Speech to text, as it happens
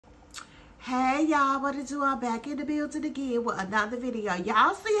Hey y'all, what it do? I'm back in the building again with another video.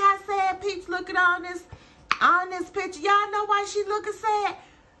 Y'all see how sad Peach looking on this picture? Y'all know why she looking sad?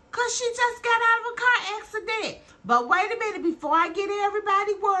 Cause she just got out of a car accident. But wait a minute, before I get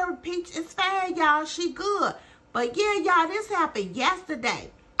everybody worried, Peach is fine, y'all. She good. But yeah, y'all, this happened yesterday.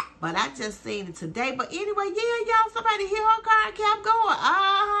 But I just seen it today. But anyway, yeah, y'all, somebody hit her car and kept going.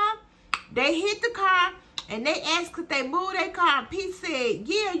 They hit the car. And they asked if they move their car. And Pete said,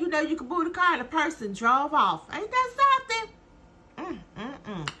 yeah, you know, you can move the car. And the person drove off. Ain't that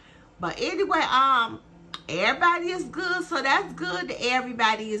something? But anyway, everybody is good. So that's good that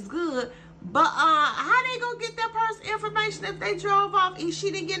everybody is good. But how they gonna get that person's information if they drove off and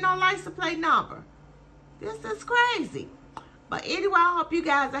she didn't get no license plate number? This is crazy. But anyway, I hope you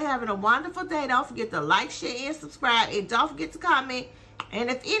guys are having a wonderful day. Don't forget to like, share, and subscribe. And don't forget to comment. And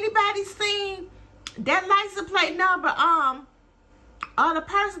if anybody's seen that license plate number on the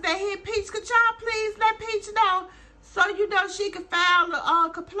person that hit Peach, could y'all please let Peach know so you know she can file a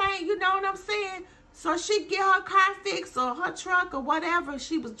complaint, you know what I'm saying? So she can get her car fixed or her truck or whatever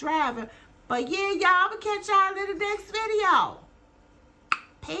she was driving. But yeah, y'all, I'm gonna catch y'all in the next video.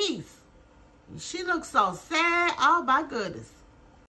 Peace. She looks so sad. Oh my goodness.